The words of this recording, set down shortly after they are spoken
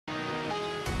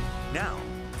Now,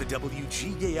 the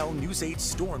WGAL News 8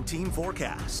 Storm Team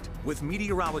forecast with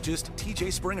meteorologist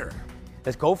TJ Springer.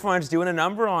 This cold front's doing a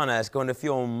number on us, going to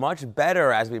feel much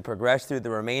better as we progress through the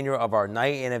remainder of our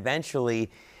night and eventually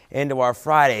into our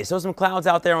Friday. So some clouds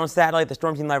out there on satellite, the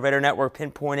Storm Team Live Radar Network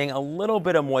pinpointing a little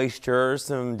bit of moisture,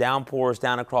 some downpours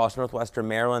down across northwestern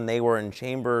Maryland. They were in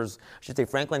Chambers, I should say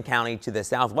Franklin County to the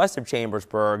southwest of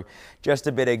Chambersburg just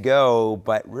a bit ago,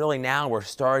 but really now we're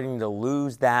starting to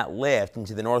lose that lift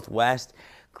into the northwest,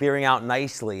 clearing out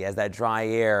nicely as that dry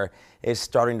air is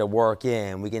starting to work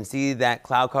in. We can see that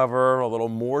cloud cover a little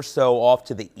more so off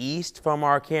to the east from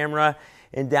our camera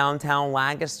in downtown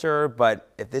Lancaster,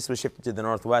 but if this was shifted to the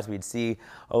northwest, we'd see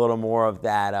a little more of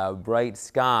that bright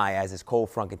sky as this cold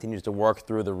front continues to work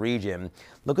through the region.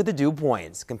 Look at the dew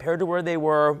points compared to where they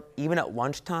were even at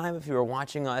lunchtime. If you were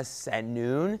watching us at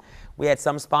noon, we had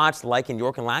some spots like in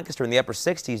York and Lancaster in the upper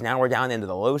 60s. Now we're down into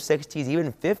the low 60s,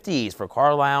 even 50s for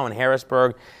Carlisle and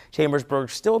Harrisburg. Chambersburg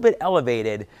still a bit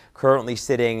elevated, currently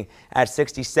sitting at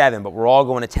 67, but we're all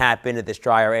going to tap into this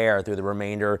drier air through the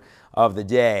remainder of the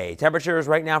day. Temperatures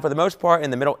right now for the most part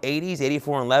in the middle 80s,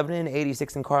 84 in Lebanon,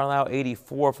 86 in Carlisle,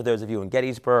 84 for those of you in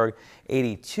Gettysburg,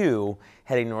 82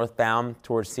 heading northbound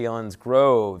towards Sealands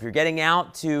Grove. If you're getting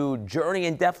out to Journey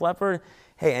and Def Leppard,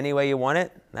 hey, any way you want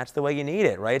it, that's the way you need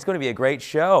it, right? It's going to be a great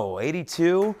show.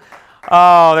 82.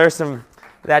 Oh, there's some.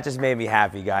 That just made me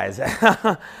happy, guys.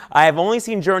 I have only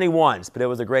seen Journey once, but it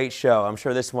was a great show. I'm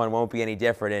sure this one won't be any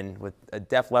different. And with a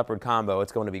Def Leppard combo,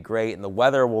 it's going to be great. And the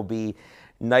weather will be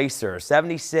nicer.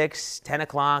 76, 10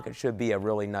 o'clock. It should be a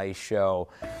really nice show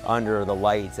under the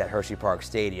lights at Hershey Park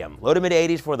Stadium. Low to mid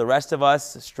 80s for the rest of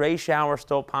us. Stray shower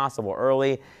still possible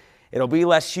early. It'll be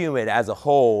less humid as a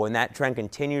whole, and that trend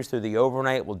continues through the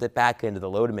overnight. We'll dip back into the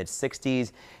low to mid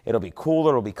 60s. It'll be cooler,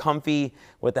 it'll be comfy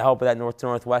with the help of that north to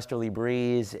northwesterly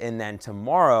breeze. And then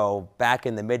tomorrow, back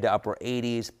in the mid to upper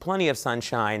 80s, plenty of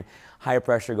sunshine. High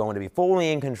pressure going to be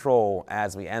fully in control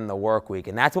as we end the work week.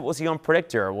 And that's what we'll see on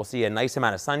Predictor. We'll see a nice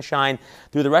amount of sunshine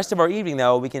through the rest of our evening,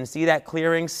 though. We can see that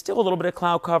clearing, still a little bit of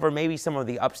cloud cover, maybe some of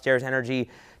the upstairs energy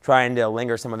trying to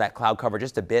linger some of that cloud cover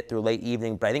just a bit through late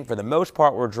evening. But I think for the most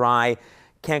part, we're dry.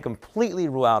 Can't completely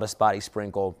rule out a spotty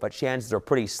sprinkle, but chances are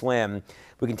pretty slim.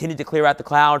 We continue to clear out the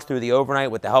clouds through the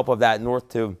overnight with the help of that north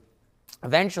to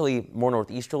eventually more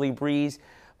northeasterly breeze.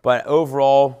 But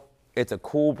overall, it's a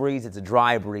cool breeze, it's a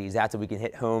dry breeze. That's what we can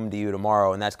hit home to you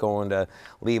tomorrow, and that's going to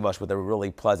leave us with a really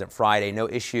pleasant Friday. No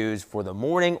issues for the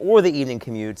morning or the evening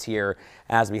commutes here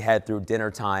as we head through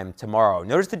dinner time tomorrow.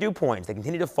 Notice the dew points, they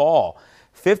continue to fall.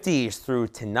 50s through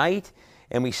tonight,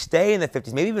 and we stay in the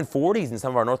 50s, maybe even 40s in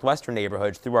some of our northwestern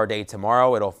neighborhoods through our day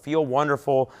tomorrow. It'll feel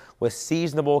wonderful with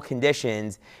seasonable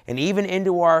conditions, and even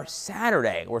into our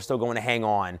Saturday, we're still going to hang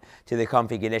on to the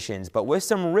comfy conditions. But with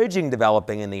some ridging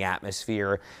developing in the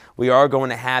atmosphere, we are going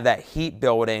to have that heat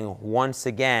building once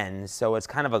again. So it's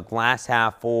kind of a glass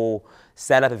half full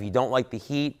setup. If you don't like the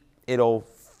heat, it'll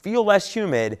feel less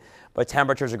humid, but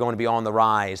temperatures are going to be on the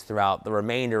rise throughout the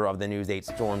remainder of the News 8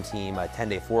 Storm Team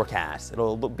 10-day forecast.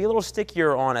 It'll be a little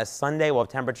stickier on a Sunday. We'll have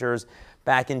temperatures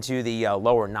back into the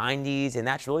lower 90s, and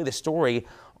that's really the story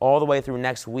all the way through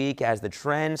next week as the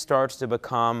trend starts to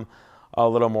become a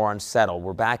little more unsettled.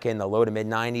 We're back in the low to mid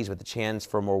 90s with the chance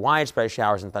for more widespread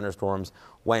showers and thunderstorms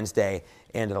Wednesday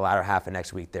into the latter half of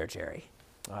next week there, Jerry.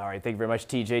 All right, thank you very much,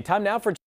 TJ. Time now for